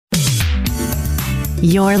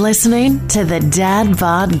You're listening to the Dad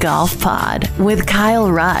Bod Golf Pod with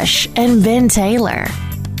Kyle Rush and Ben Taylor.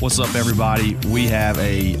 What's up, everybody? We have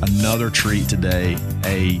another treat today.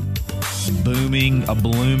 A blooming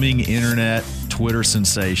internet Twitter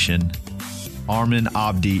sensation, Armin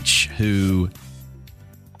Abdic, who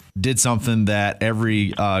did something that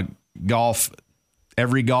every golf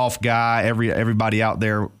guy, everybody out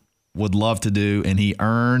there would love to do, and he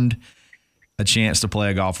earned a chance to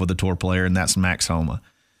play a golf with a tour player, and that's Max Homa.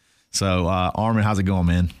 So, Armin, how's it going,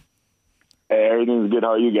 man? Hey, everything's good.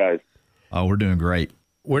 How are you guys? Oh, we're doing great.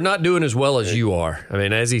 We're not doing as well as you are. I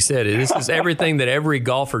mean, as he said, this is everything that every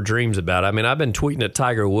golfer dreams about. I mean, I've been tweeting at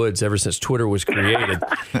Tiger Woods ever since Twitter was created,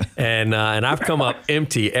 and I've come up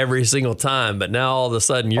empty every single time. But now all of a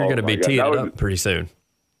sudden, you're going to be teeing it up pretty soon.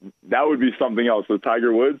 That would be something else with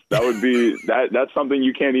Tiger Woods. That would be that's something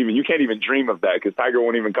you can't even dream of that, because Tiger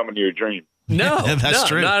won't even come into your dream. No, that's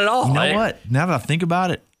true. Not at all. You know what? Now that I think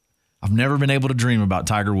about it, I've never been able to dream about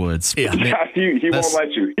Tiger Woods. Yeah. he won't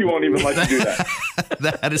let you. He won't even let you do that.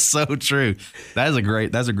 That is so true. That's a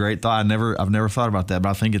great thought. I've never thought about that, but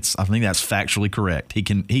I think that's factually correct. He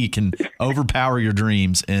can overpower your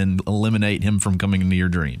dreams and eliminate him from coming into your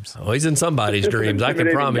dreams. Oh, he's in somebody's dreams. I can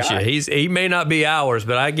promise you. He may not be ours,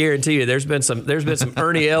 but I guarantee you, there's been some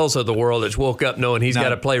Ernie Els of the world that's woke up knowing he's got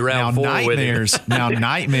to play round 4 with him.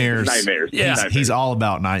 Nightmares. Yeah, he's all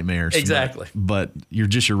about nightmares. Exactly. But you're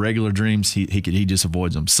just your regular dreams. He just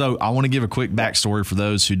avoids them. So I want to give a quick backstory for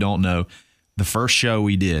those who don't know. The first show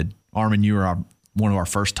we did, Armin, you were one of our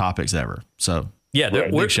first topics ever. So yeah,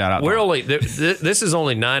 big shout out. This is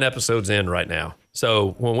only 9 episodes in right now.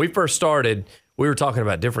 So when we first started, we were talking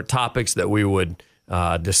about different topics that we would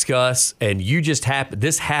discuss, and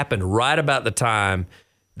this happened right about the time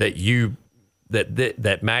that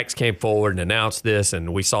that Max came forward and announced this,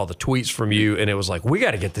 and we saw the tweets from you, and it was like, we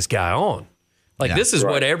got to get this guy on. This is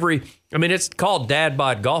what it's called Dad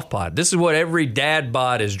Bod Golf Pod. This is what every dad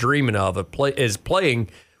bod is dreaming of, is playing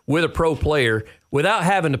with a pro player without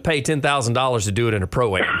having to pay $10,000 to do it in a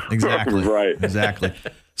pro-am. Exactly. Right. Exactly.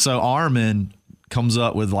 So Armin comes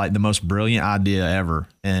up with the most brilliant idea ever.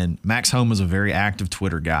 And Max Homa is a very active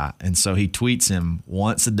Twitter guy. And so he tweets him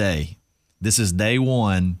once a day. This is day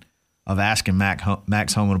 1 of asking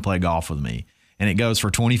Max Homa to play golf with me. And it goes for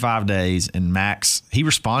 25 days, and Max, he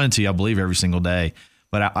responded to you, I believe, every single day.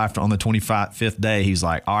 But on the 25th day, he's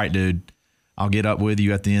like, all right, dude, I'll get up with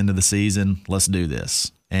you at the end of the season. Let's do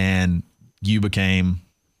this. And you became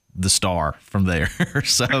the star from there.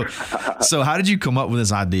 So how did you come up with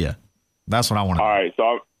this idea? That's what I want to know. All right,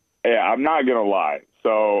 so I'm not going to lie.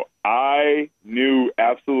 So I knew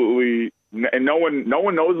absolutely, and no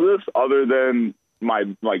one knows this other than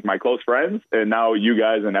my close friends, and now you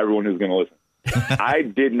guys and everyone who's going to listen. I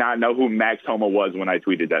did not know who Max Homa was when I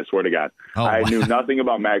tweeted that, swear to God. I knew nothing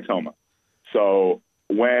about Max Homa. So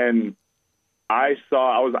when I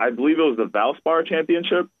believe it was the Valspar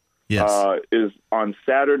Championship. Yes. Is on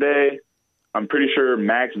Saturday. I'm pretty sure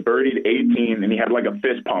Max birdied 18, and he had a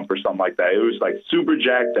fist pump or something like that. It was super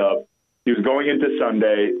jacked up. He was going into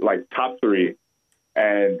Sunday, top 3.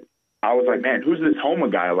 And I was like, man, who's this Homa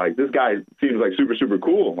guy? This guy seems super, super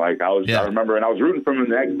cool. I remember, and I was rooting for him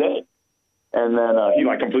the next day. And then he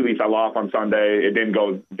completely fell off on Sunday. It didn't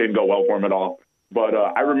go well for him at all. But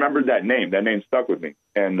I remembered that name. That name stuck with me.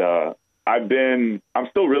 And I'm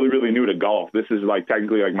still really, really new to golf. This is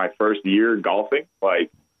technically my first year golfing.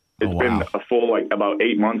 It's been a full about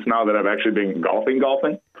 8 months now that I've actually been golfing.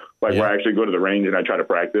 Where I actually go to the range and I try to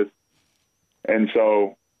practice. And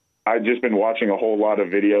so I've just been watching a whole lot of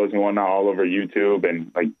videos and whatnot all over YouTube,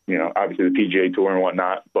 and obviously the PGA Tour and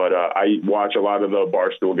whatnot. But I watch a lot of the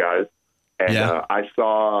Barstool guys. And I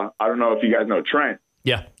don't know if you guys know Trent.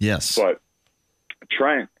 Yeah. Yes. But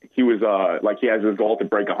Trent, he was he has his goal to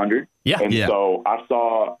break 100. Yeah. And so I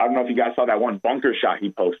don't know if you guys saw that one bunker shot he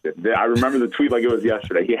posted. I remember the tweet like it was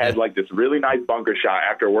yesterday. He had this really nice bunker shot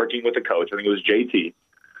after working with a coach. I think it was JT.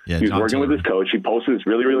 Yeah, he was working with his coach. He posted this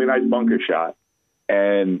really, really nice bunker shot.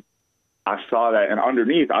 And I saw that. And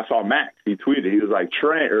underneath, I saw Max. He tweeted. He was like,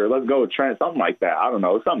 Trent, or let's go with Trent, something like that. I don't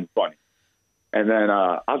know. Something funny. And then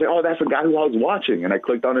I was like, oh, that's the guy who I was watching. And I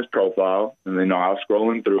clicked on his profile, and then I was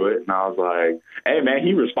scrolling through it, and I was like, hey, man,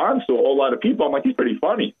 he responds to a whole lot of people. I'm like, he's pretty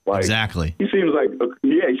funny. Exactly. He seems like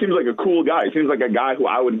a cool guy. He seems like a guy who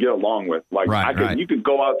I would get along with. You could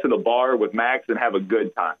go out to the bar with Max and have a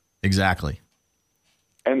good time. Exactly.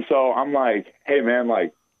 And so I'm like, hey, man, well,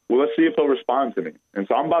 let's see if he'll respond to me. And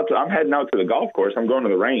so I'm heading out to the golf course. I'm going to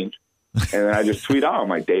the range. And then I just tweet out. I'm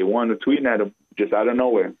like, day 1 of tweeting at him, just out of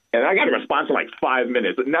nowhere. And I got a response in 5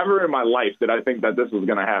 minutes. Never in my life did I think that this was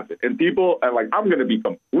going to happen. And people, I'm going to be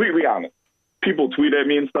completely honest. people tweet at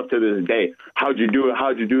me and stuff to this day. How'd you do it?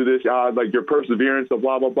 How'd you do this? Like your perseverance of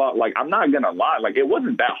blah, blah, blah. Like, I'm not going to lie. Like, it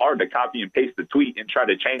wasn't that hard to copy and paste the tweet and try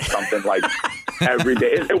to change something like every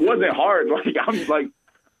day. It wasn't hard. Like, I'm like,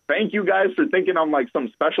 thank you guys for thinking I'm like some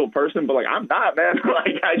special person, but like, I'm not, man.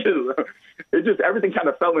 Like, it just, everything kind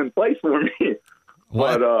of fell in place for me.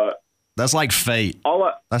 What? But, that's like fate.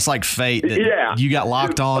 That's like fate. Yeah. You got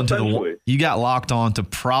locked on to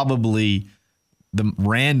probably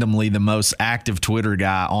randomly the most active Twitter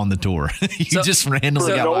guy on the tour. Just randomly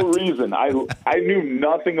got no locked. reason. I knew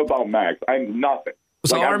nothing about Max. Nothing.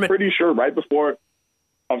 So like, Armin, I'm pretty sure right before.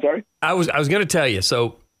 I'm sorry. I was going to tell you.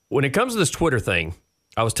 So when it comes to this Twitter thing,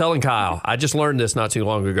 I was telling Kyle. I just learned this not too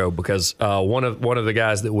long ago because one of the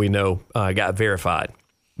guys that we know got verified.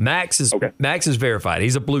 Max is verified.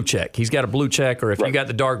 He's a blue check. He's got a blue check, or if you got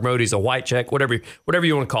the dark mode, he's a white check. Whatever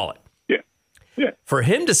you want to call it. Yeah. For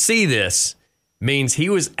him to see this means he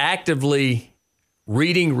was actively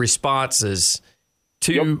reading responses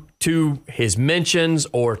to his mentions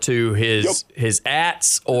or to his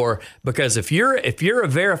ats, or because if you're a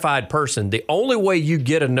verified person, the only way you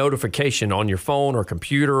get a notification on your phone or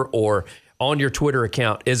computer or on your Twitter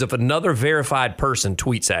account is if another verified person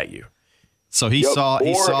tweets at you. So he saw.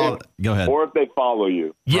 Go ahead. Or if they follow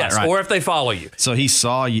you. Yes, right. Or if they follow you. So he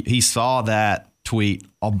saw that tweet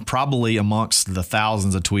probably amongst the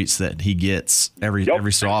thousands of tweets that he gets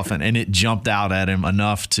every so often, and it jumped out at him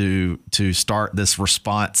enough to start this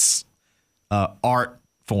response art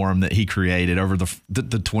form that he created over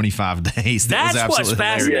the 25 days. That's what's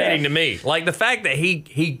fascinating hilarious to me. Like the fact that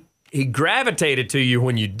he gravitated to you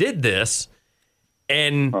when you did this,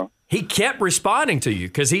 and he kept responding to you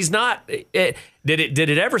because he's not. Did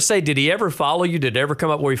it ever say? Did he ever follow you? Did it ever come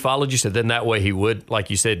up where he followed you? So then that way he would, like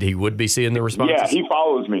you said, he would be seeing the responses. Yeah, he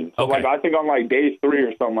follows me. So like I think on like day 3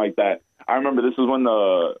 or something like that. I remember this is when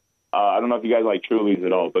the I don't know if you guys like Trulies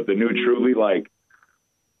at all, but the new Truly like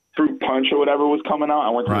fruit punch or whatever was coming out. I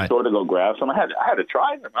went to the store to go grab some. I had to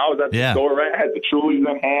try them. I was at the store, right? I had the Trulies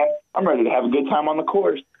in hand. I'm ready to have a good time on the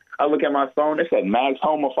course. I look at my phone. It said Max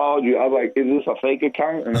Homa followed you. I was like, "Is this a fake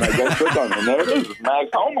account?" And I go click on it, and there it is. It's Max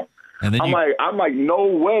Homa. And then I'm like, no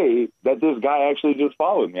way that this guy actually just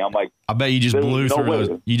followed me. I'm like, I bet you just blew through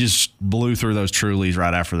those. You just blew through those Trulies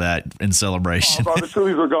right after that in celebration. Oh, the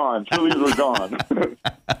Trulies were gone. Trulies were gone.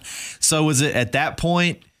 So was it at that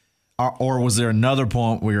point, or was there another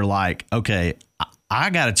point where you're like, okay, I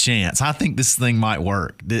got a chance. I think this thing might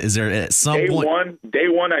work. Is there at some point? Day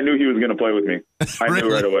one, I knew he was going to play with me. I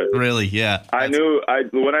knew right away. Really? Yeah. I knew.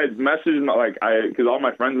 When I messaged, because all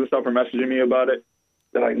my friends and stuff are messaging me about it.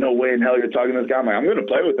 They're like, no way in hell you're talking to this guy. I'm like, I'm going to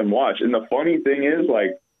play with him. Watch. And the funny thing is,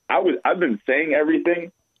 like, I've been saying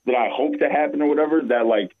everything that I hope to happen or whatever. This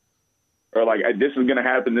is going to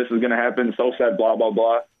happen. This is going to happen. So sad. Blah blah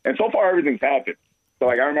blah. And so far, everything's happened. So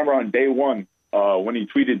like, I remember on day one. When he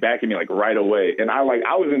tweeted back at me like right away, and I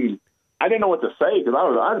didn't know what to say because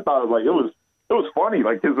I thought like it was funny,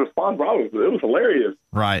 like his response, it was hilarious.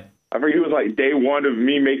 Right. I think he was like day one of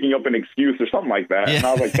me making up an excuse or something like that, and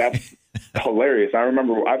I was like, that's hilarious. I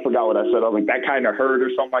forgot what I said. I was like, that kind of hurt or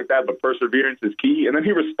something like that, but perseverance is key. And then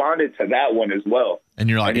he responded to that one as well. And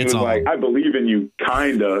you're like, he was like, I believe in you,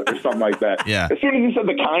 kinda, or something like that. Yeah. As soon as he said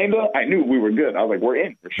the kinda, I knew we were good. I was like, we're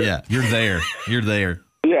in for sure. Yeah, you're there. You're there.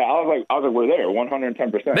 Yeah, I was like, we're there,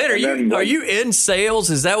 110%. Man, are you in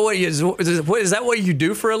sales? Is that what you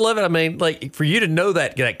do for a living? I mean, like for you to know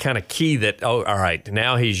that kind of key that, all right,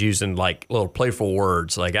 now he's using like little playful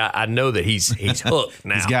words. Like I know that he's hooked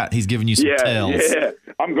now. He's giving you some tells. Yeah.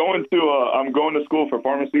 I'm going to school for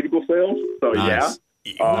pharmaceutical sales. So nice.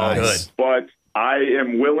 Good. But I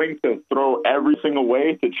am willing to throw every single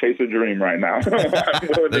way to chase a dream right now.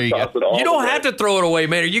 You don't have to throw it away,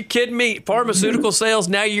 man. Are you kidding me? Pharmaceutical sales,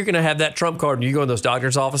 now you're going to have that trump card when you go in those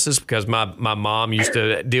doctor's offices, because my mom used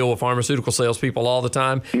to deal with pharmaceutical salespeople all the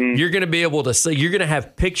time. Mm-hmm. You're going to be able to say, you're going to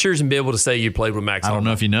have pictures and be able to say you played with Max Homa. I don't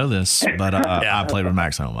know if you know this, but I played with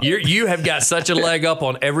Max Homa. You have got such a leg up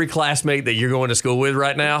on every classmate that you're going to school with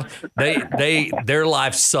right now. Their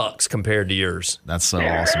life sucks compared to yours. That's so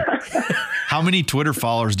awesome. How many Twitter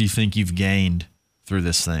followers do you think you've gained through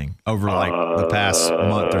this thing over like the past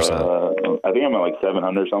month or so? I think I'm at like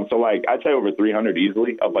 700 or something. So like I'd say over 300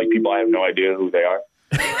 easily of like people I have no idea who they are.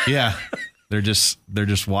 Yeah, they're just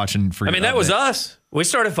watching for. I mean, that was us. We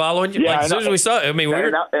started following you as soon as we saw it. I mean,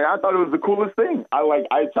 and I thought it was the coolest thing.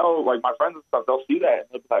 I tell like my friends and stuff, they'll see that and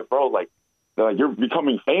they'll be like, bro, like. They're like, you're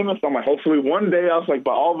becoming famous. I'm like, hopefully one day. I was like,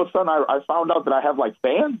 but all of a sudden I found out that I have like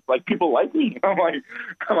fans, like people like me. I'm like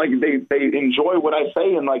they enjoy what I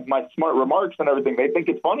say and like my smart remarks and everything. They think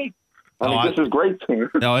it's funny. This is great.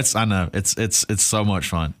 No, I know it's so much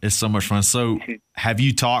fun. It's so much fun. So, have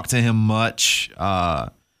you talked to him much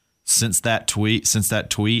since that tweet?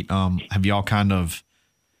 Have y'all kind of,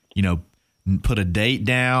 put a date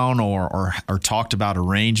down or talked about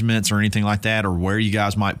arrangements or anything like that, or where you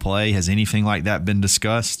guys might play? Has anything like that been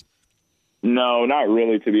discussed? No, not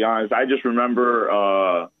really, to be honest. I just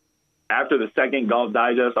remember after the second Golf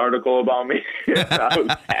Digest article about me, I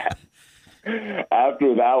was sad.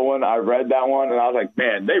 After that one, I read that one, and I was like,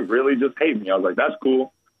 man, they really just hate me. I was like, that's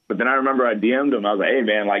cool. But then I remember I DM'd him. I was like, hey,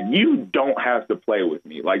 man, like, you don't have to play with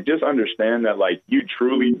me. Like, just understand that, like, you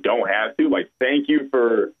truly don't have to. Like, thank you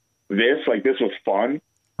for this. Like, this was fun.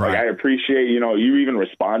 Right. Like, I appreciate, you even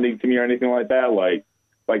responding to me or anything like that. Like,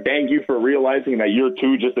 thank you for realizing that you're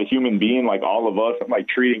too just a human being like all of us, and like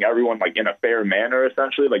treating everyone like in a fair manner,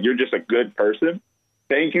 essentially. Like, you're just a good person.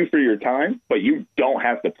 Thank you for your time, but you don't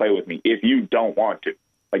have to play with me if you don't want to.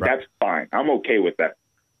 Like, right. That's fine. I'm okay with that.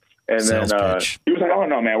 And then he was like, oh,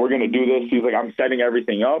 no, man, we're going to do this. He was like, I'm setting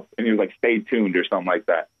everything up. And he was like, stay tuned or something like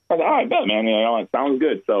that. I was like, all right, bet, man. It sounds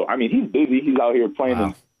good. So, I mean, he's busy. He's out here playing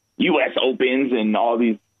in U.S. Opens and all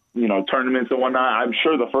these, tournaments and whatnot. I'm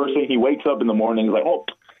sure the first thing he wakes up in the morning is like, oh,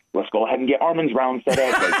 let's go ahead and get Armin's round set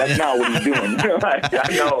up. Like, that's not what he's doing. Like,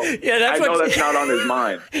 I know. Yeah, that's not on his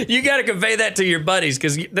mind. You got to convey that to your buddies,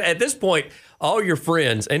 because at this point, all your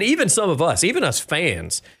friends and even some of us, even us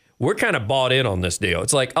fans, we're kind of bought in on this deal.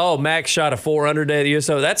 It's like, oh, Max shot a 400 day of the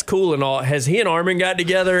USO. That's cool and all. Has he and Armin got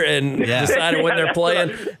together and decided when they're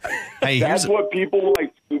playing? Hey, that's what people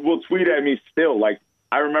will tweet at me still. Like,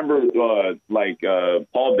 I remember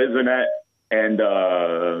Paul Bisonet and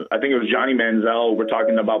I think it was Johnny Manziel were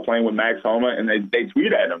talking about playing with Max Homa, and they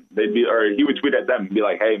tweet at him. He would tweet at them and be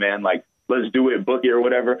like, hey, man, like, let's do it, book it or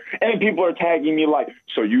whatever. And people are tagging me like,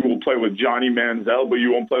 so you will play with Johnny Manziel, but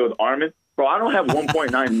you won't play with Armin? Bro, I don't have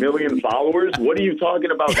 1.9 million followers. What are you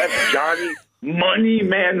talking about? That's Johnny Money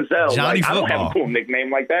Manziel. Johnny I don't have a cool nickname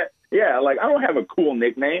like that. Yeah, like, I don't have a cool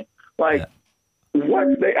nickname. Like,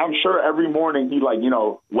 I'm sure every morning he,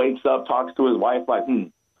 wakes up, talks to his wife, like,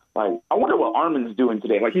 I wonder what Armin's doing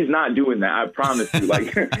today. Like, he's not doing that. I promise you.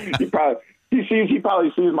 Like, he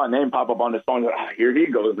probably sees my name pop up on his phone. Like, here he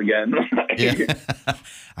goes again. Yeah.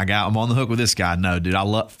 I'm on the hook with this guy. No, dude.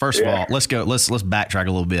 First of all, let's backtrack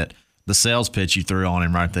a little bit. The sales pitch you threw on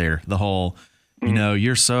him right there. The whole,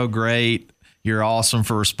 you're so great. You're awesome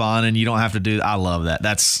for responding. You don't have to do. I love that.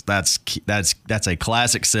 That's a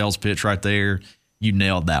classic sales pitch right there. You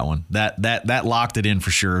nailed that one. That locked it in for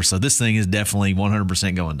sure. So this thing is definitely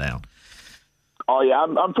 100% going down. Oh yeah,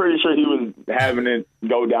 I'm pretty sure he was having it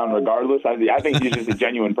go down regardless. I think he's just a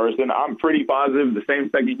genuine person. I'm pretty positive the same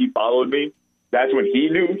second he followed me, that's when he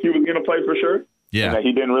knew he was going to play for sure. Yeah, and that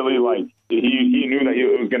he didn't really he knew that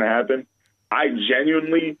it was going to happen. I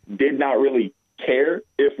genuinely did not really care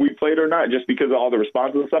if we played or not, just because of all the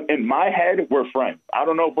responses and stuff. In my head, we're friends. I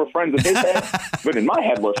don't know if we're friends in his head, but in my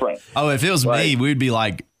head, we're friends. Oh, if it was me, we'd be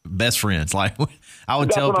like best friends. Like, I would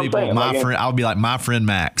tell people friend. I would be like my friend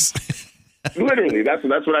Max. Literally, that's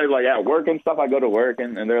what I like at work and stuff. I go to work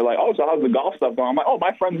and they're like, oh, so how's the golf stuff going? I'm like, oh,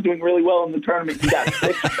 my friend's doing really well in the tournament. He got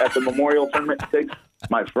sixth at the Memorial Tournament. Sixth.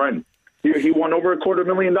 My friend. He won over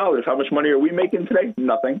 $250,000. How much money are we making today?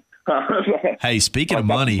 Nothing. Hey, speaking of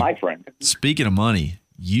money, my friend. Speaking of money,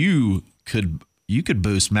 you could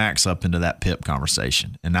boost Max up into that PIP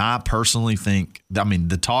conversation. And I personally think,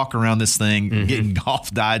 the talk around this thing, getting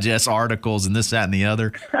Golf Digest articles and this, that, and the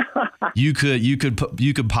other, you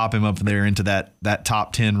could pop him up there into that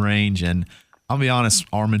top 10 range. And I'll be honest,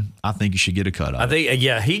 Armin, I think you should get a cut of it. I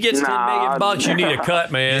think, he gets $10 million. You need a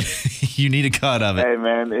cut, man. You need a cut of it. Hey,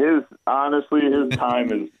 man, his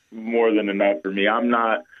time is more than enough for me.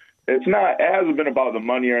 It hasn't been about the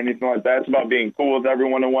money or anything like that. It's about being cool with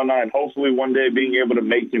everyone and whatnot, and hopefully one day being able to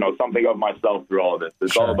make, something of myself through all of this.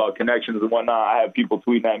 It's all about connections and whatnot. I have people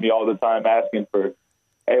tweeting at me all the time asking for,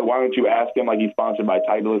 hey, why don't you ask him, like, he's sponsored by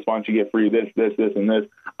Titleist, why don't you get free this, and this?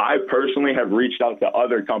 I personally have reached out to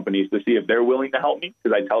other companies to see if they're willing to help me,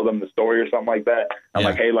 because I tell them the story or something like that. I'm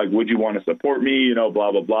like, hey, like, would you want to support me? Blah,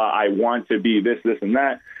 blah, blah. I want to be this, and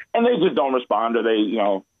that. And they just don't respond, or they,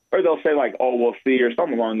 or they'll say like, oh, we'll see, or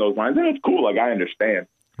something along those lines. And it's cool. Like, I understand.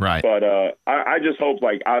 Right. But I just hope,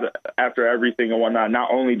 like, after everything and whatnot,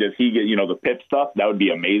 not only does he get, the PIP stuff, that would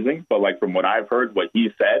be amazing. But, like, from what I've heard, what he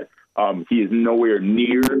said, he is nowhere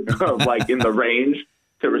near, like, in the range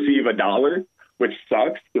to receive $1, which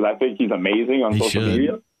sucks, because I think he's amazing on social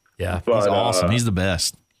media. Yeah, but, he's awesome. He's the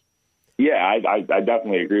best. Yeah, I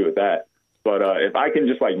definitely agree with that. But if I can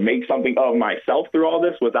just like make something of myself through all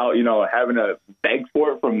this without, having to beg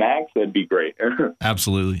for it from Max, that'd be great.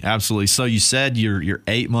 Absolutely. Absolutely. So you said you're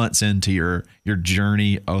 8 months into your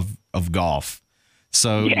journey of golf.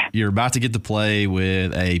 So you're about to get to play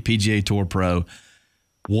with a PGA Tour pro.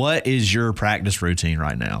 What is your practice routine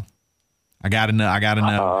right now? I gotta know.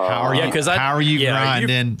 How are you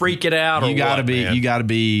grinding? You freaking out? You gotta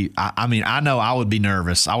be. I mean, I know I would be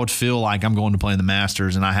nervous. I would feel like I'm going to play in the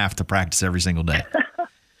Masters and I have to practice every single day.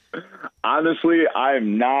 Honestly,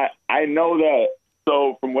 I'm not. I know that.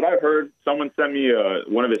 So from what I've heard, someone sent me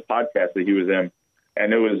one of his podcasts that he was in,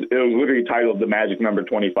 and it was literally titled "The Magic Number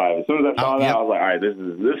 25." As soon as I saw that, I was like, all right,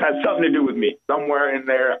 this has something to do with me. Somewhere in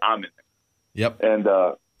there, I'm in there. Yep. And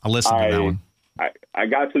I listened to that one. I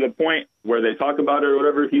got to the point where they talk about it or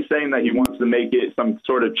whatever. He's saying that he wants to make it some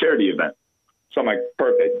sort of charity event. So I'm like,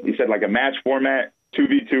 perfect. He said like a match format,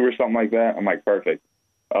 2v2 or something like that. I'm like, perfect.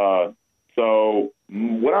 So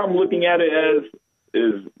what I'm looking at it as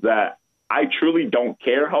is that I truly don't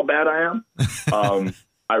care how bad I am.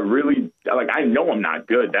 I really, I know I'm not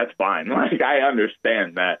good. That's fine. Like, I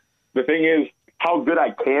understand that. The thing is, how good I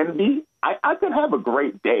can be, I could have a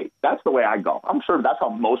great day. That's the way I go. I'm sure that's how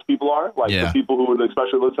most people are, the people who would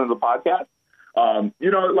especially listen to the podcast.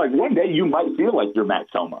 One day you might feel like you're Max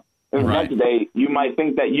Homa. And the next day you might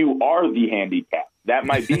think that you are the handicap. That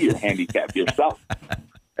might be your handicap yourself.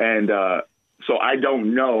 And so I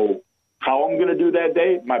don't know how I'm going to do that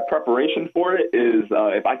day. My preparation for it is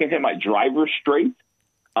if I can hit my driver straight,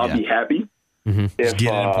 I'll be happy. Mm-hmm. Just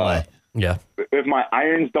get it in play. Yeah. If my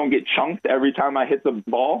irons don't get chunked every time I hit the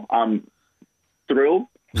ball, I'm thrilled.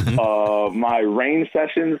 My range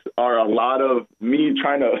sessions are a lot of me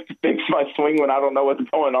trying to fix my swing when I don't know what's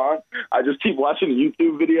going on. I just keep watching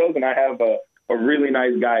YouTube videos, and I have a really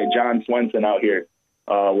nice guy, John Swenson, out here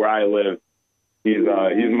where I live. He's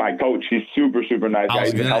my coach. He's super, super nice guy.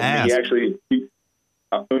 He's been helping me.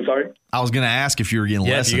 I'm sorry? I was going to ask if you were getting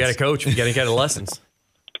lessons. Yeah, you got a coach. You got to get lessons.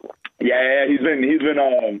 Yeah, he's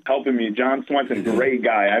been helping me. John Swenson, great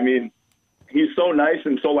guy. I mean, he's so nice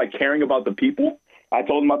and so caring about the people. I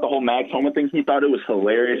told him about the whole Max Homa thing. He thought it was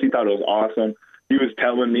hilarious. He thought it was awesome. He was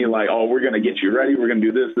telling me oh, we're gonna get you ready. We're gonna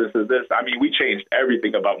do this, this, and this. I mean, we changed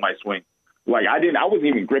everything about my swing. I wasn't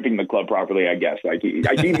even gripping the club properly. I guess he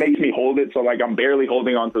makes me hold it, so I'm barely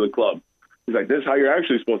holding onto the club. He's like, this is how you're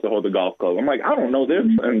actually supposed to hold the golf club. I'm like, I don't know this.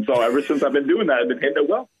 And so ever since I've been doing that, I've been hitting it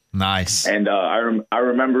well. Nice. And I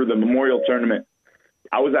remember the Memorial Tournament.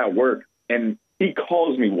 I was at work, and he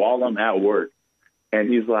calls me while I'm at work. And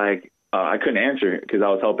he's like, I couldn't answer because I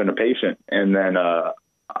was helping a patient. And then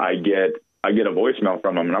I get a voicemail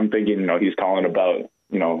from him, and I'm thinking, he's calling about,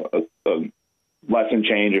 a lesson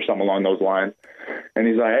change or something along those lines. And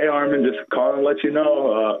he's like, hey, Armin, just calling to let you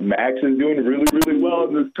know, Max is doing really, really well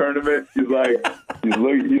in this tournament. He's like,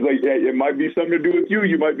 yeah, it might be something to do with you.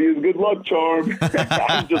 You might be his good luck charm.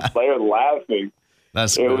 I'm just there laughing.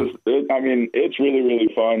 That's cool. It's really, really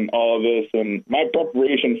fun, all of this. And my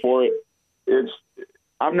preparation for it,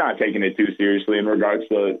 I'm not taking it too seriously in regards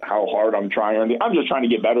to how hard I'm trying. I'm just trying to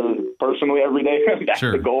get better personally every day. That's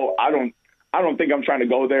the goal. I don't think I'm trying to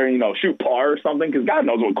go there and, shoot par or something, because God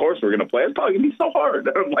knows what course we're going to play. It's probably going to be so hard.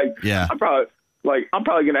 I'm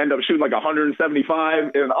probably going to end up shooting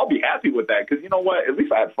 175, and I'll be happy with that because you know what? At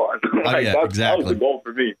least I had fun. That was the goal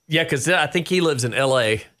for me. Yeah, because I think he lives in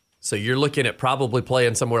L.A., so you're looking at probably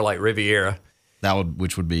playing somewhere like Riviera.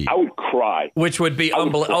 Which would be. I would cry. Which would be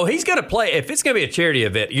unbelievable. Oh, he's going to play. If it's going to be a charity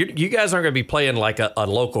event, you guys aren't going to be playing like a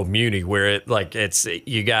local muni where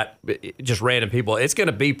you got just random people. It's going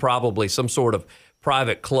to be probably some sort of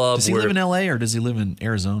private club. Does he live in L.A. or does he live in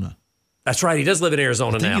Arizona? That's right. He does live in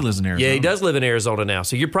Arizona now. He lives in Arizona. Yeah, he does live in Arizona now.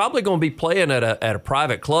 So you're probably going to be playing at a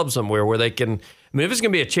private club somewhere where they can. I mean, if it's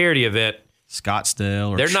going to be a charity event.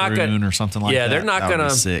 Scottsdale or Troon or something like that. Yeah, they're not going to.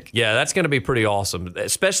 Sick. Yeah, that's going to be pretty awesome,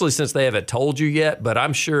 especially since they haven't told you yet. But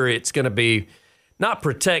I'm sure it's going to be not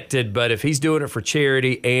protected, but if he's doing it for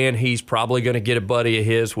charity and he's probably going to get a buddy of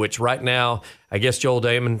his, which right now, I guess Joel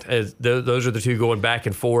Damon, those are the two going back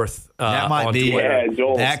and forth. That might be. Yeah,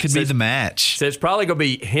 Joel. That could be the match. So it's probably going to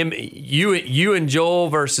be him, you and Joel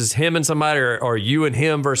versus him and somebody, or you and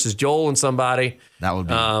him versus Joel and somebody. That would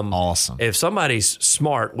be awesome. If somebody's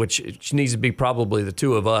smart, which needs to be probably the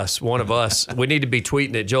two of us, one of us, we need to be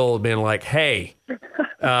tweeting at Joel being like, hey,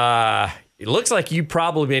 it looks like you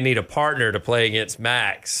probably need a partner to play against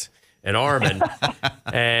Max and Armin.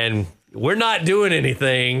 And we're not doing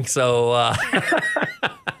anything, so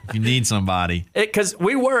you need somebody. Because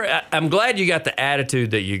I'm glad you got the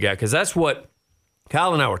attitude that you got, because that's what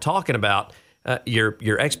Kyle and I were talking about.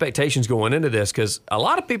 Your expectations going into this, because a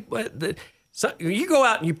lot of people, So you go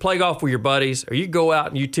out and you play golf with your buddies, or you go out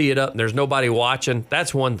and you tee it up and there's nobody watching.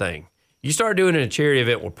 That's one thing. You start doing it in a charity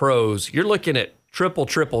event with pros, you're looking at triple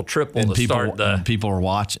and to start the. And people are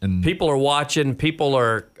watching. People are watching. People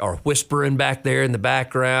are whispering back there in the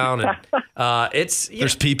background, and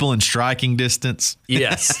There's people in striking distance.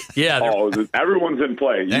 Yes, yeah. Everyone's in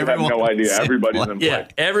play. You have no idea. Everybody's in play. Yeah,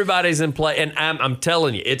 everybody's in play, and I'm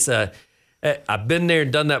telling you, I've been there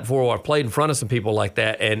and done that before. Where I played in front of some people like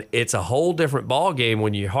that, and it's a whole different ball game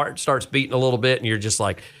when your heart starts beating a little bit, and you're just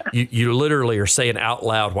like, you literally are saying out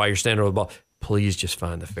loud while you're standing over the ball, please just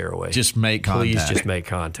find the fairway. Just make contact. Please just make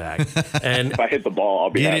contact. And If I hit the ball, I'll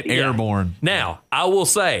be get happy. it airborne. now, I will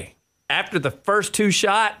say, after the first 2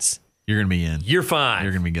 shots, You're gonna be in. you're fine.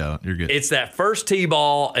 You're gonna be go. You're good. It's that first tee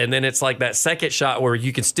ball, and then it's like that second shot where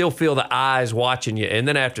you can still feel the eyes watching you, and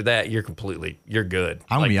then after that, you're good.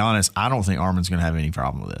 I'm gonna be honest. I don't think Armin's gonna have any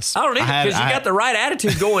problem with this. I don't either, because you got the right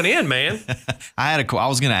attitude going in, man. I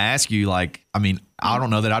was gonna ask you, like, I mean, I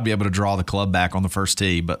don't know that I'd be able to draw the club back on the first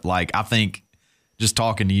tee, but like, I think just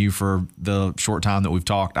talking to you for the short time that we've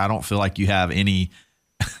talked, I don't feel like you have any.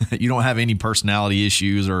 You don't have any personality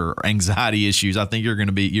issues or anxiety issues. I think you're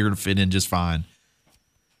gonna fit in just fine.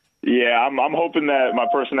 Yeah, I'm hoping that my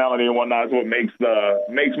personality and whatnot is what makes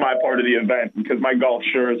my part of the event, because my golf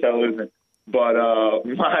sure as hell isn't. But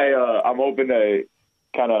I'm hoping to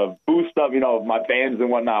kind of boost up, my fans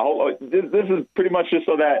and whatnot. This is pretty much just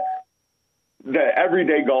so that the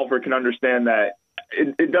everyday golfer can understand that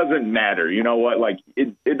it doesn't matter. You know what? Like,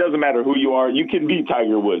 it doesn't matter who you are. You can be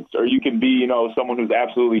Tiger Woods, or you can be, someone who's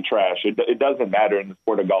absolutely trash. It doesn't matter in the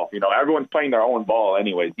sport of golf. Everyone's playing their own ball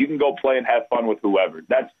anyways. You can go play and have fun with whoever.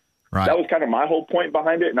 That was kind of my whole point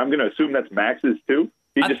behind it, and I'm going to assume that's Max's too.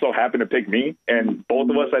 He just so happened to pick me, and both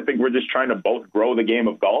of us, I think we're just trying to both grow the game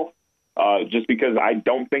of golf, just because I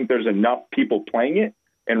don't think there's enough people playing it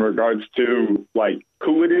in regards to, like,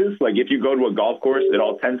 who it is. Like, if you go to a golf course, it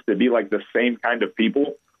all tends to be, like, the same kind of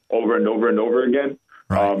people over and over and over again.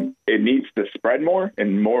 Right. It needs to spread more,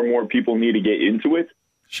 and more people need to get into it.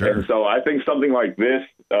 Sure. And so I think something like this,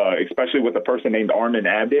 especially with a person named Armin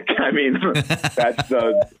Abdick, I mean, that's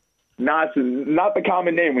not the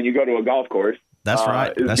common name when you go to a golf course. That's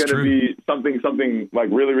right. That's going to be something like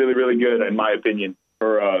really, really, really good, in my opinion,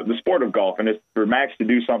 for the sport of golf. And it's for Max to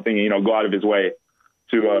do something, go out of his way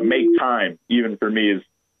to make time, even for me, is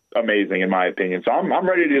amazing, in my opinion. So I'm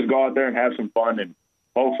ready to just go out there and have some fun, and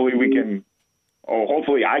hopefully we can. Oh,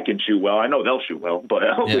 hopefully I can shoot well. I know they'll shoot well, but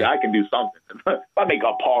hopefully I can do something. If I make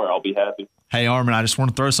a par, I'll be happy. Hey, Armin, I just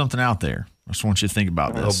want to throw something out there. I just want you to think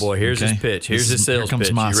about this. Oh, boy, here's his pitch. Here's his sales pitch.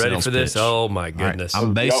 You ready for this? Pitch. Oh, my goodness.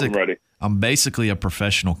 Right. I'm ready. I'm basically a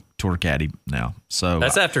professional tour caddy now. So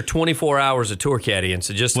that's after 24 hours of tour caddying.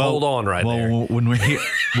 So just hold on there. Well,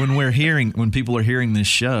 when people are hearing this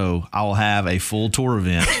show, I'll have a full tour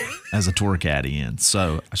event as a tour caddy in.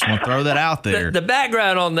 So I just want to throw that out there. The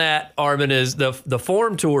background on that, Armin, is the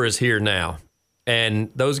Forum Tour is here now.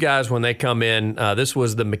 And those guys, when they come in, this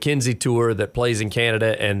was the Mackenzie Tour that plays in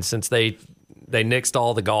Canada. And since they nixed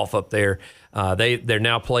all the golf up there, they're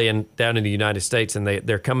now playing down in the United States, and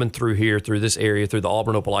they're coming through here, through this area, through the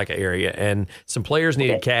Auburn-Opelika area. And some players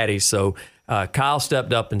needed caddies, so Kyle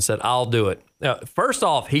stepped up and said, I'll do it. First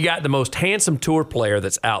off, he got the most handsome tour player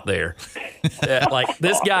that's out there. Like,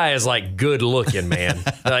 this guy is, like, good looking, man.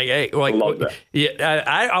 I love that. Yeah,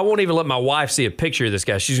 I won't even let my wife see a picture of this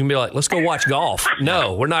guy. She's gonna be like, let's go watch golf.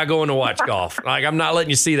 No, we're not going to watch golf. Like, I'm not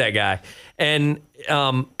letting you see that guy. And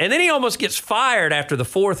then he almost gets fired after the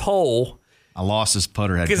 4th hole. I lost his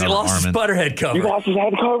putter head cover. Because he lost his putter head cover. You lost his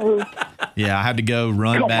head cover? Yeah, I had to go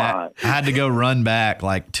run back. I had to go run back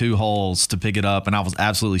like 2 holes to pick it up, and I was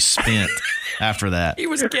absolutely spent after that. He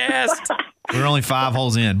was gassed. We were only 5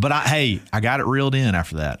 holes in, but I got it reeled in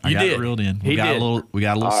after that. I got it reeled in. We got a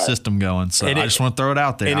little system going, so I just want to throw it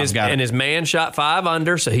out there. And his man shot 5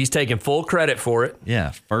 under, so he's taking full credit for it.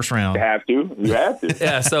 Yeah, first round. You have to.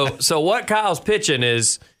 Yeah. So what Kyle's pitching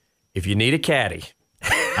is, if you need a caddy,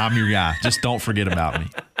 I'm your guy. Just don't forget about me.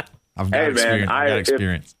 I've got experience. I've got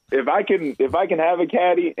experience. If I can have a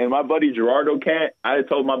caddy and my buddy Gerardo can't, I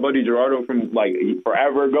told my buddy Gerardo from like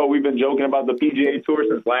forever ago. We've been joking about the PGA Tour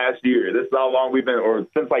since last year. This is how long we've been, or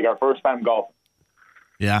since like our first time golfing.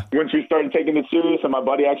 Yeah. Once we started taking it serious, and my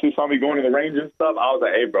buddy actually saw me going to the range and stuff, I was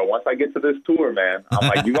like, "Hey, bro, once I get to this tour, man, I'm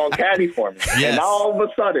like, you gonna caddy for me?" Yes. And now all of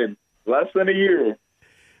a sudden, less than a year,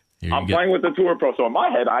 I'm playing with the Tour Pro. So in my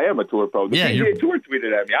head, I am a Tour Pro. The PGA Tour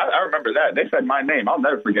tweeted at me. I remember that. They said my name. I'll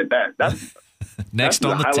never forget that. That's Next that's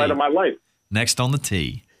on the highlight tee. of my life. Next on the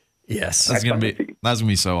tee. Yes. That's gonna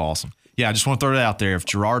be so awesome. Yeah, I just want to throw it out there. If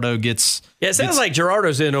Gerardo gets... Yeah, it sounds like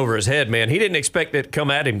Gerardo's in over his head, man. He didn't expect it to come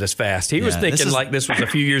at him this fast. He was thinking like this was a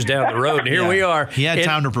few years down the road. And here we are. He had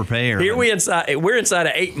time to prepare. We're inside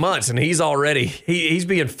of 8 months, and he's already he's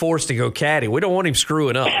being forced to go caddy. We don't want him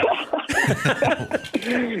screwing up.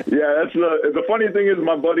 Yeah, that's the funny thing is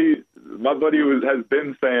my buddy has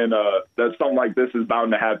been saying that something like this is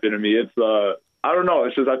bound to happen to me. It's I don't know.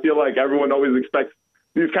 It's just I feel like everyone always expects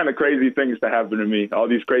these kind of crazy things to happen to me. All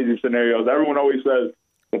these crazy scenarios. Everyone always says,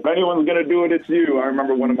 if anyone's gonna do it, it's you. I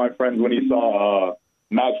remember one of my friends when he saw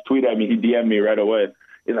Max tweet at me, he DM'd me right away.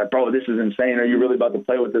 He's like, bro, this is insane. Are you really about to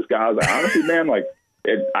play with this guy? I was like, honestly, man, like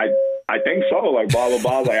I think so. Like, blah, blah,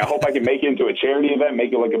 blah. Like, I hope I can make it into a charity event,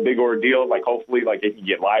 make it like a big ordeal. Like, hopefully, like, it can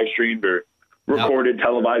get live streamed or recorded,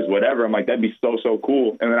 televised, whatever. I'm like, that'd be so, so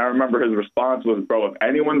cool. And then I remember his response was, bro, if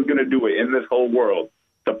anyone's going to do it in this whole world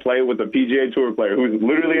to play with a PGA Tour player who's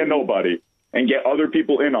literally a nobody and get other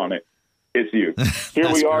people in on it, it's you.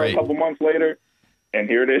 Here we are a couple months later, and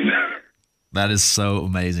here it is. That is so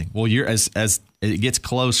amazing. Well, you're as it gets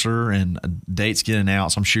closer and dates get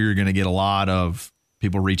announced, I'm sure you're going to get a lot of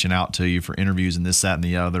people reaching out to you for interviews and this, that, and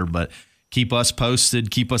the other. But keep us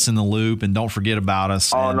posted, keep us in the loop, and don't forget about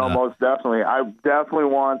us. Oh, no, most definitely. I definitely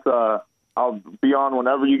want I'll be on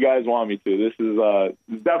whenever you guys want me to. This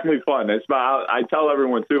is definitely fun. I tell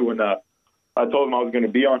everyone, too, when I told them I was going to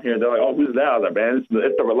be on here, they're like, oh, who's that? I was like, man,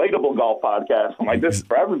 it's the Relatable Golf Podcast. I'm like, this is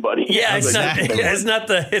for everybody. Yeah, it's not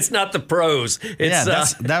the pros. It's,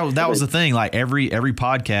 that was the thing. Like every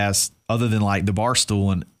podcast, other than like the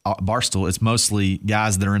Barstool, it's mostly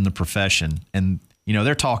guys that are in the profession. And, you know,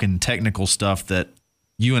 they're talking technical stuff that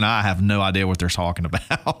you and I have no idea what they're talking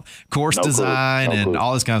about. Course design and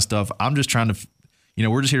all this kind of stuff. I'm just trying to, you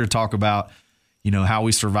know, we're just here to talk about, you know, how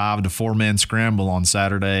we survived a 4-man scramble on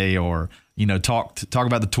Saturday, or, you know, talk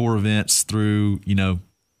about the tour events through, you know,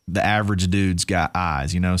 the average dude's got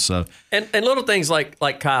eyes, you know. So and little things like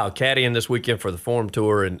Kyle caddying this weekend for the Forum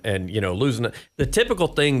Tour and you know, losing the typical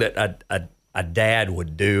thing that a dad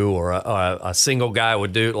would do, or a single guy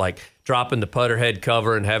would do, like dropping the putter head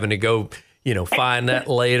cover and having to go, you know, find that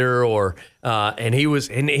later, or and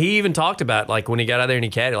he even talked about, like, when he got out there and he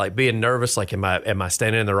caddied, like being nervous, like am I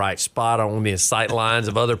standing in the right spot? I don't want to be in sight lines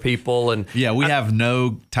of other people. And yeah, we have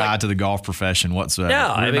no tie to the golf profession whatsoever.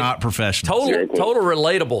 Yeah, we're not professionals. Total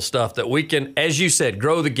relatable stuff that we can, as you said,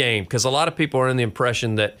 grow the game, because a lot of people are in the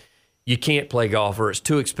impression that you can't play golf, or it's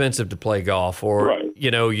too expensive to play golf, or you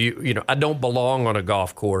know, I don't belong on a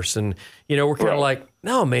golf course. And, you know, we're kind of like,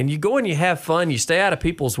 no, man, you go and you have fun, you stay out of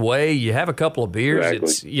people's way, you have a couple of beers.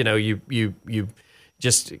 It's, you know, you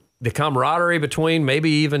just the camaraderie between, maybe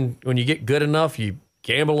even when you get good enough, you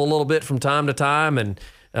gamble a little bit from time to time, and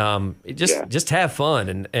just have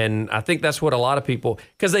fun. And I think that's what a lot of people,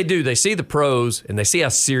 because they see the pros and they see how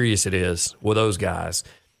serious it is with those guys.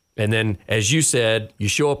 And then, as you said, you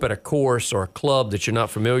show up at a course or a club that you're not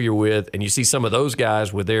familiar with, and you see some of those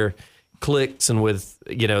guys with their clicks and with,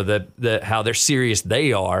 you know, the how they're serious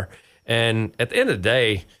they are. And at the end of the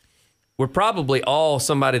day, we're probably all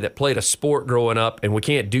somebody that played a sport growing up, and we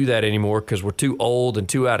can't do that anymore because we're too old and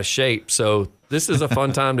too out of shape. So this is a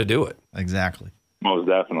fun time to do it. Exactly. Most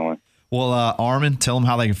definitely. Well, Armin, tell them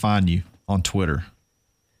how they can find you on Twitter.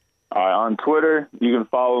 On Twitter, you can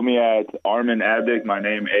follow me at Armin Abdic, my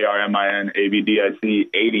name, ARMINABDIC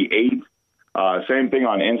 88. Same thing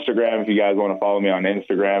on Instagram. If you guys want to follow me on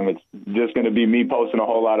Instagram, it's just going to be me posting a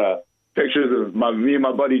whole lot of pictures of me and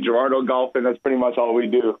my buddy Gerardo golfing. That's pretty much all we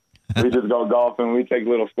do. We just go golfing. We take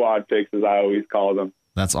little squad pics, as I always call them.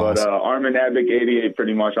 That's awesome. But Armin Abdic 88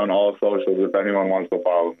 pretty much on all socials if anyone wants to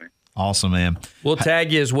follow me. Awesome, man. We'll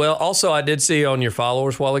tag you as well. Also, I did see on your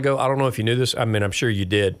followers a while ago, I don't know if you knew this. I mean, I'm sure you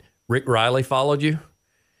did. Rick Riley followed you?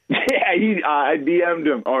 Yeah, I DM'd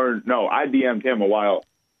him, I DM'd him a while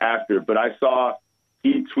after, but I saw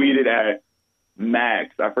he tweeted at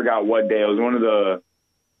Max. I forgot what day. It was one of the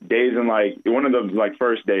days in one of the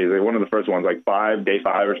first days, one of the first ones, like day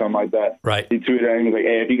 5 or something like that. Right. He tweeted at him, he was like,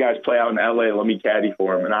 hey, if you guys play out in LA, let me caddy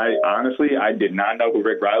for him. And I did not know who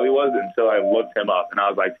Rick Riley was until I looked him up, and I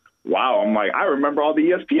was like, wow. I'm like, I remember all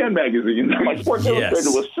the ESPN magazines. I'm like, Sports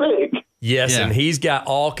Illustrated was sick. Yes, yeah. And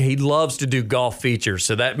he loves to do golf features.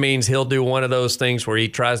 So that means he'll do one of those things where he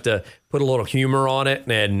tries to put a little humor on it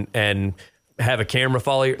and have a camera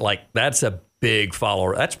follow you. Like, that's a big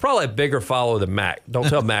follower. That's probably a bigger follower than Max. Don't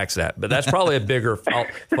tell Max that, but that's probably a bigger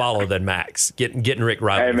follower than Max. Getting Rick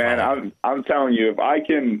Riley. Hey man, I'm telling you, if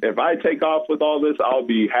I take off with all this, I'll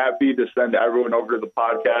be happy to send everyone over to the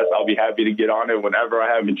podcast. I'll be happy to get on it whenever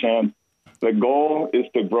I have a chance. The goal is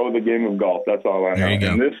to grow the game of golf. That's all I know.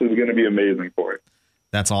 And this is going to be amazing for it.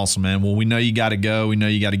 That's awesome, man. Well, we know you got to go. We know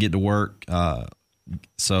you got to get to work.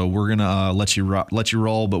 So we're gonna let you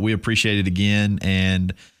roll. But we appreciate it again.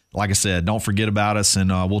 And like I said, don't forget about us, and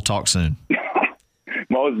we'll talk soon.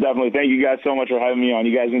 Most definitely. Thank you guys so much for having me on.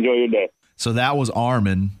 You guys enjoy your day. So that was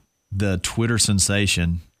Armin, the Twitter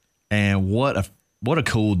sensation, and what a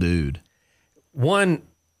cool dude. One,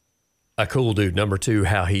 a cool dude. Number two,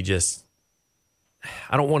 how he just,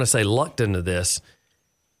 I don't want to say lucked into this.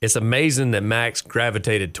 It's amazing that Max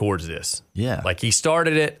gravitated towards this. Yeah. Like he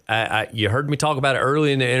started it. You heard me talk about it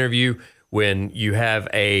early in the interview when you have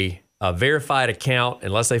a verified account,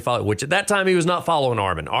 unless they follow, which at that time he was not following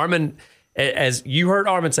Armin. Armin, as you heard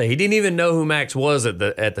Armin say, he didn't even know who Max was at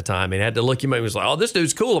the time. He had to look him up. He was like, oh, this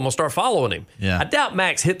dude's cool. I'm going to start following him. Yeah. I doubt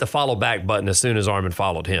Max hit the follow back button as soon as Armin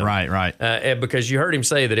followed him. Right. Because you heard him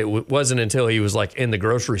say that it wasn't until he was like in the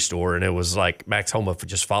grocery store and it was like Max Homa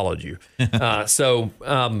just followed you. So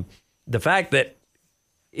the fact that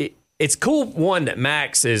it's cool, one, that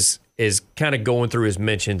Max is kind of going through his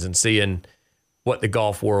mentions and seeing what the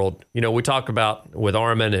golf world, we talk about with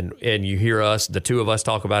Armin and you hear us, the two of us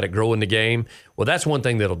talk about it growing the game. Well, that's one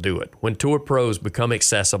thing that'll do it. When tour pros become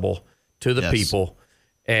accessible to the people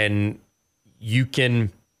and you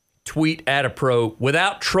can tweet at a pro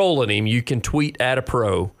without trolling him, you can tweet at a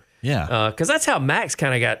pro. Yeah. Because that's how Max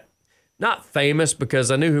kind of got, not famous because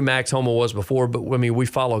I knew who Max Homa was before, but I mean, we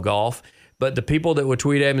follow golf. But the people that would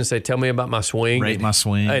tweet at him and say, tell me about my swing. Rate my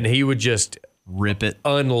swing. And he would just rip it,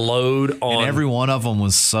 unload on. And every one of them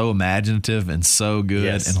was so imaginative and so good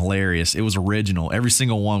and hilarious. It was original. Every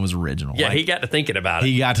single one was original. Yeah, he got to thinking about it.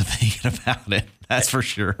 He got to thinking about it. That's for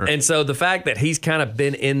sure. And so the fact that he's kind of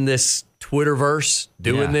been in this Twitterverse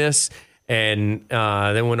doing this, and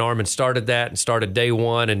then when Armin started that and started day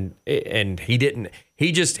one, and he didn't.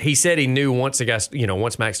 He said he knew once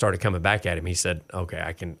once Max started coming back at him, he said, okay,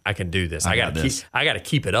 I can do this. I got to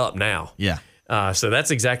keep it up now. Yeah. So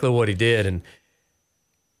that's exactly what he did. And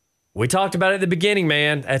we talked about it at the beginning,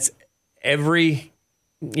 man. That's every,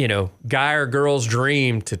 guy or girl's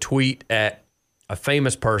dream to tweet at a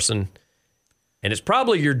famous person. And it's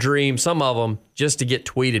probably your dream, some of them, just to get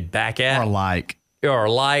tweeted back at. Or a like.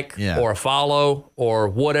 Or a follow, or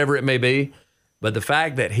whatever it may be. But the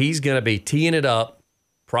fact that he's going to be teeing it up,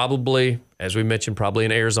 probably, as we mentioned, probably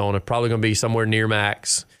in Arizona, probably going to be somewhere near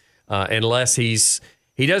Max, unless he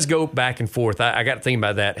does go back and forth. I got to think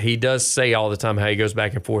about that. He does say all the time how he goes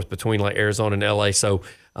back and forth between like Arizona and LA. So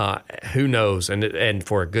who knows? And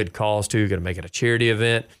for a good cause too, going to make it a charity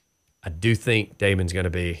event. I do think Damon's going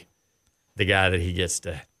to be the guy that he gets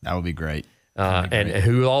to. That would be great. And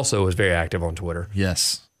who also is very active on Twitter.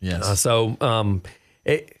 Yes.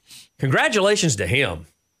 Congratulations to him.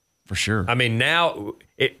 For sure. I mean, now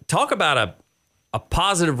talk about a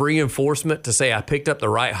positive reinforcement to say I picked up the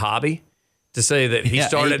right hobby. To say that he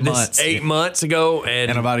started this 8 months ago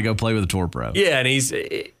and about to go play with a tour pro. Yeah, and he's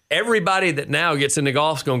everybody that now gets into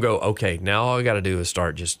golf is going to go, okay, now all I got to do is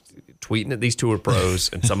start just tweeting at these tour pros,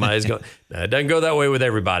 and somebody's going. It doesn't go that way with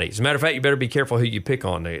everybody. As a matter of fact, you better be careful who you pick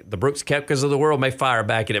on. The Brooks Koepkas of the world may fire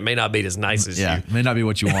back, and it may not be as nice as you. Yeah, it may not be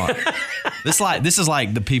what you want. This is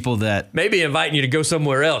like the people that maybe inviting you to go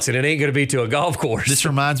somewhere else, and it ain't going to be to a golf course. This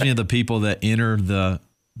reminds me of the people that enter the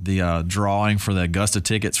drawing for the Augusta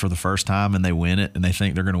tickets for the first time, and they win it, and they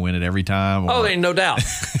think they're going to win it every time. Oh, ain't no doubt.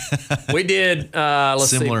 We did. Let's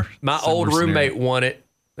see. My old roommate won it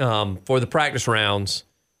for the practice rounds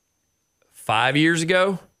 5 years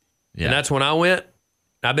ago, and that's when I went.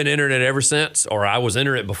 I've been entering it ever since, or I was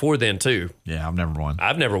entering it before then too. Yeah, I've never won.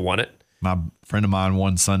 I've never won it. My friend of mine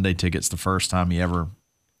won Sunday tickets the first time he ever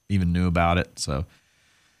even knew about it, so.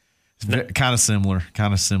 Kind of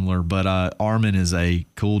similar, but Armin is a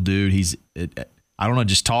cool dude. I don't know,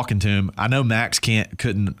 just talking to him. I know Max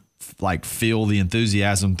couldn't like feel the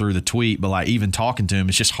enthusiasm through the tweet, but like even talking to him,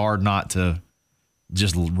 it's just hard not to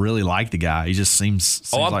just really like the guy. He just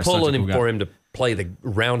seems I'm like pulling such a cool him guy. for him to play the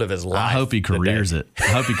round of his life. I hope he careers it. I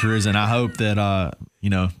hope he careers it. And I hope that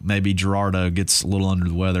maybe Gerardo gets a little under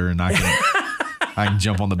the weather and I can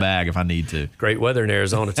jump on the bag if I need to. Great weather in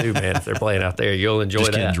Arizona too, man. If they're playing out there, you'll enjoy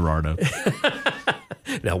just that. Kidding, Gerardo.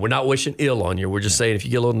 No, we're not wishing ill on you. We're just saying if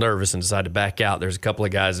you get a little nervous and decide to back out, there's a couple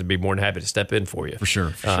of guys that'd be more than happy to step in for you. For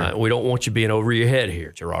sure. We don't want you being over your head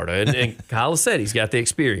here, Gerardo. And Kyle said he's got the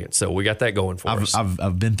experience, so we got that going for us.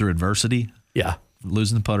 I've been through adversity. Yeah.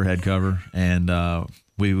 Losing the putter head cover, and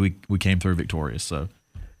we came through victorious. So,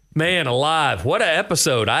 man alive, what an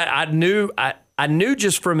episode! I knew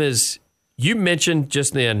just from his. You mentioned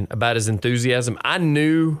just then about his enthusiasm. I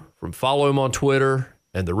knew from following him on Twitter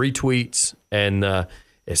and the retweets, and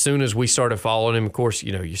as soon as we started following him, of course,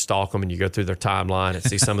 you stalk them and you go through their timeline and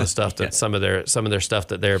see some of the stuff that some of their stuff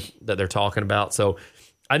that they're talking about. So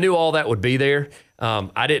I knew all that would be there.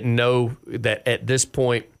 I didn't know that at this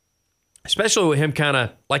point, especially with him kind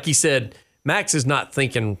of, like he said, Max is not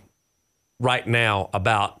thinking right now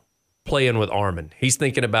about playing with Armin. He's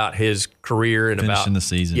thinking about his career and finishing the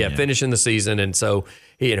season. Yeah, finishing the season. And so,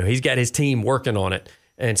 he's got his team working on it.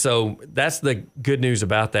 And so that's the good news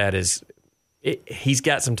about that is he's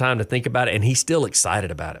got some time to think about it, and he's still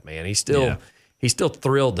excited about it, man. He's still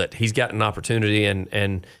thrilled that he's got an opportunity,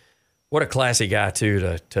 and what a classy guy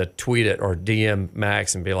too to tweet it or DM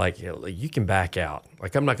Max and be like, you can back out.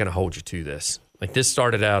 Like, I'm not going to hold you to this. Like, this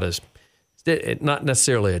started out as not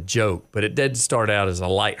necessarily a joke, but it did start out as a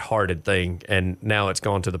lighthearted thing, and now it's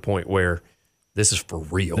gone to the point where this is for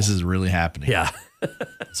real. This is really happening. Yeah.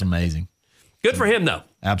 It's amazing. Good for him, though.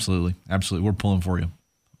 Absolutely. We're pulling for you.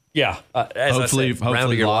 Yeah. Hopefully,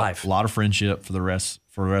 round of your life. A lot of friendship for the rest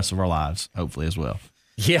of our lives, hopefully as well.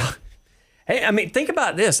 Yeah. Hey, I mean, think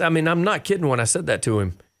about this. I mean, I'm not kidding when I said that to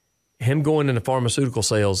him. Him going into pharmaceutical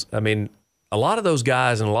sales, I mean, a lot of those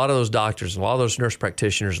guys and a lot of those doctors and a lot of those nurse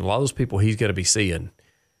practitioners and a lot of those people he's going to be seeing,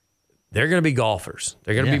 they're going to be golfers.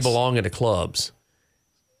 They're going to be belonging to clubs.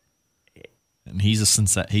 And he's a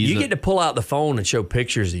sensation. You get to pull out the phone and show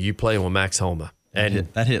pictures of you playing with Max Homa. And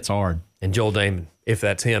that hits hard. And Joel Damon, if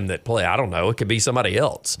that's him that play. I don't know. It could be somebody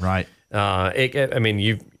else. Right. I mean,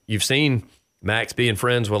 you've seen Max being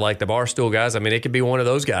friends with like the Barstool guys. I mean, it could be one of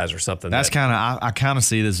those guys or something. That's I kind of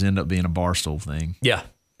see this end up being a Barstool thing. Yeah.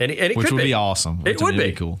 And it which could would be awesome. It would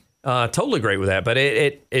be cool. Totally great with that. But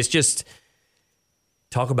it's just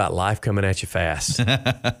talk about life coming at you fast.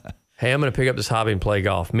 Hey, I'm going to pick up this hobby and play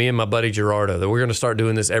golf. Me and my buddy Gerardo, that we're going to start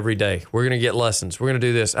doing this every day. We're going to get lessons. We're going to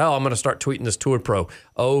do this. Oh, I'm going to start tweeting this Tour Pro.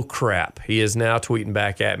 Oh, crap. He is now tweeting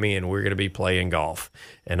back at me, and we're going to be playing golf.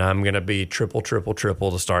 And I'm going to be triple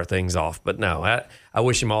to start things off. But no, I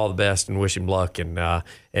wish him all the best and wish him luck. And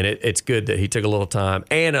it's good that he took a little time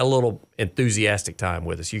and a little enthusiastic time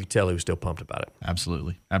with us. You could tell he was still pumped about it.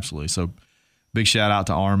 Absolutely. So big shout out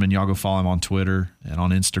to Armin. Y'all go follow him on Twitter and on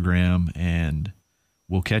Instagram, and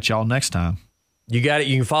we'll catch y'all next time. You got it.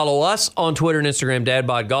 You can follow us on Twitter and Instagram,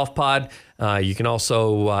 DadBodGolfPod. You can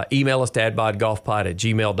also email us,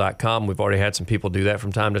 dadbodgolfpod@gmail.com. We've already had some people do that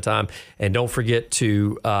from time to time. And don't forget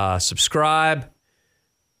to subscribe.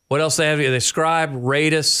 What else they have? They subscribe,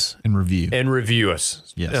 rate us. And review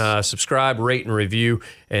us. Yes. Subscribe, rate, and review.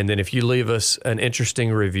 And then if you leave us an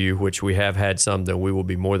interesting review, which we have had some, then we will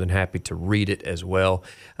be more than happy to read it as well.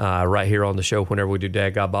 Right here on the show, whenever we do Dad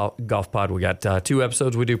Golf Pod, we got 2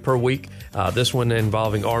 episodes we do per week. This one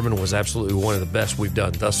involving Armin was absolutely one of the best we've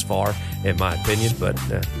done thus far, in my opinion. But,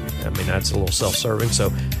 I mean, that's a little self-serving.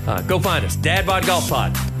 So go find us. Dad Bod Golf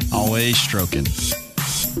Pod. Always stroking.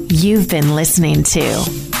 You've been listening to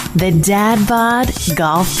the Dad Bod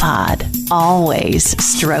Golf Pod. Always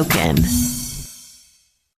stroking.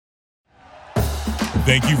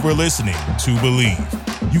 Thank you for listening to Believe.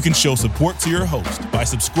 You can show support to your host by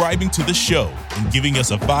subscribing to the show and giving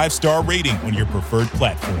us a 5-star rating on your preferred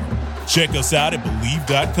platform. Check us out at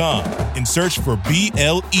Believe.com and search for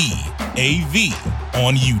BLEAV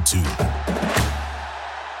on YouTube.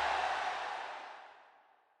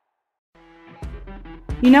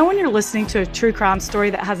 You know when you're listening to a true crime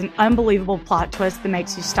story that has an unbelievable plot twist that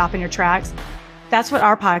makes you stop in your tracks? That's what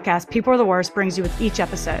our podcast, People Are the Worst, brings you with each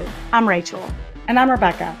episode. I'm Rachel. And I'm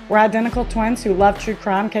Rebecca. We're identical twins who love true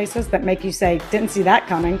crime cases that make you say, didn't see that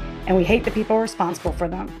coming, and we hate the people responsible for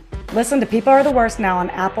them. Listen to People Are the Worst now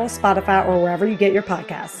on Apple, Spotify, or wherever you get your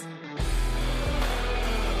podcasts.